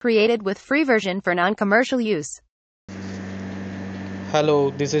Created with free version for non-commercial use.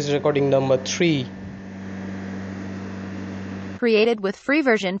 Hello, this is recording number 3. Created with free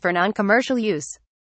version for non-commercial use.